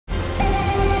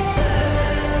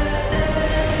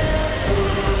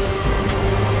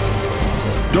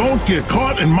Don't get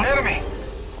caught in my... Enemy!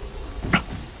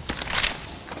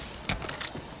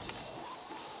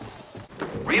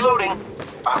 Reloading.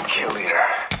 I'm kill leader.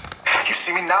 You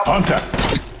see me now? Contact.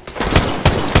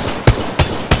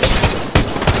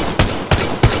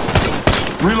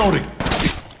 Reloading.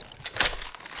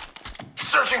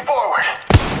 Searching forward.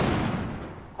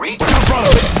 Reach In front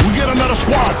of us. We get another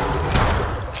squad.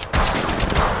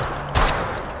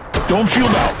 Dome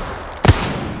shield out.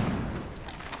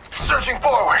 Searching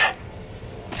forward.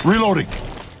 Reloading.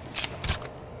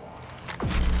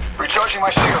 Recharging my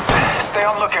shields. Stay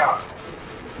on lookout.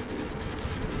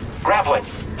 Grappling.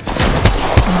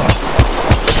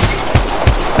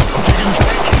 Taking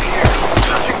here.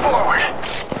 Searching forward.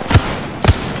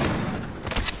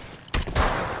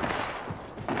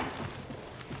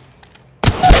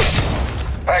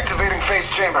 Activating phase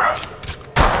chamber.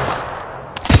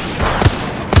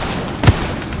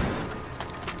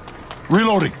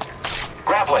 Reloading.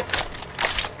 Grappling.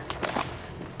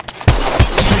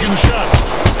 Taking a shot.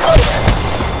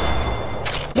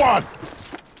 Squad.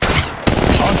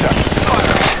 Contact.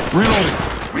 Reloading.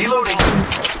 Reloading.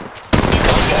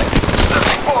 Contact.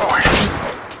 Searching forward.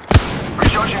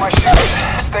 Recharging my shields.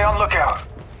 Stay on lookout.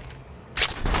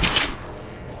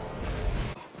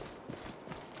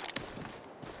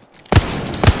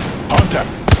 Contact.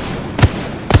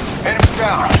 Enemy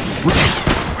down.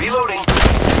 Reloading.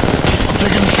 I'm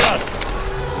taking a shot.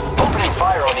 Opening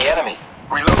fire on the enemy.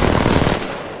 Reloading.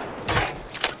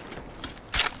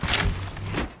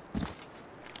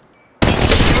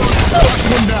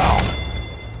 One down.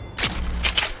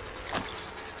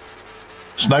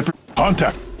 Sniper.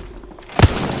 Contact.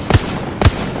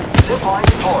 Zipline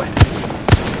deployed.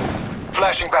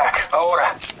 Flashing back.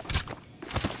 Ahora.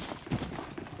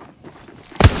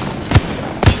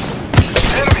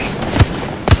 Enemy.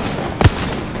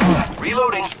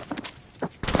 Reloading.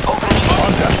 Opening fire.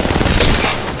 Contact.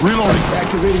 Reloading.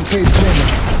 Activating phase chamber.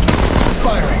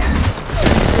 Firing.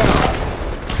 Down.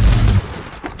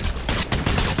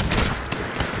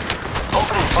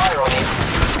 Opening fire on the...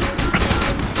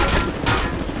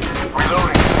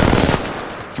 Reloading.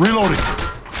 Reloading.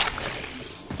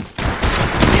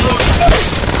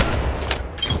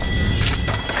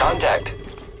 Contact.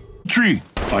 Tree.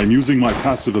 I'm using my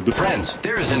passive ability. Friends,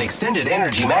 there is an extended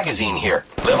energy magazine here.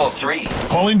 Level 3.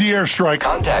 Calling the airstrike.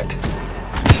 Contact.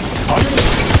 Contact.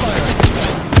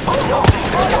 Oh no!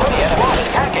 Fire on the enemy.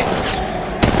 Attacking.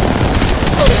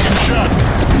 Taking a shot.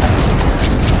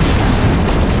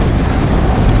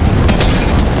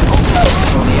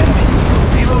 On the enemy.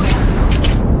 Reloading.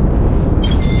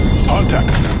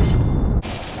 Contact.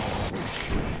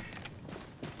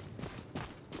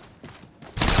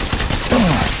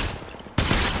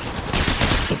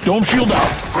 Dome shield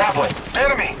out. Grappling.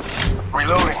 Enemy.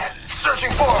 Reloading.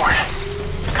 Searching forward.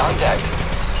 Contact.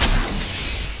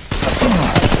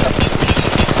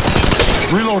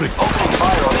 Reloading. Opening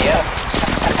fire on the enemy.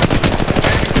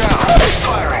 Enemy down.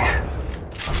 Firing.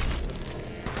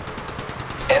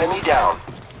 Enemy down.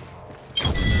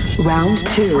 Round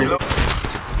 2. Reload.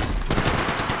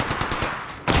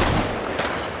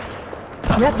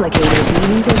 Replicator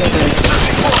being delivered.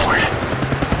 Searching forward.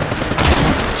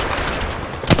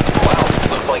 Wow,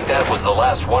 looks like that was the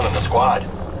last one in the squad.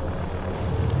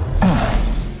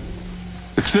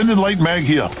 Extended light mag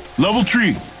here. Level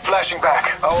 3. Flashing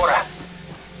back. Ahora.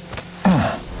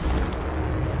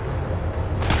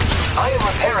 I am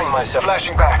repairing myself.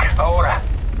 Flashing back. Ahora.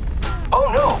 Oh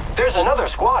no! There's another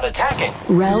squad attacking.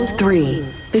 Round 3.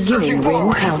 Beginning ring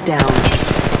forward. countdown.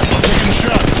 Taking a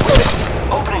shot.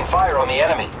 Opening fire on the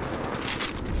enemy.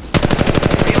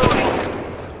 Reloading.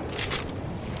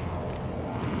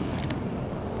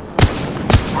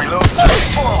 Reload.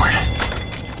 Forward.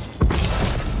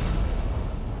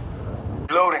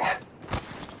 Loading.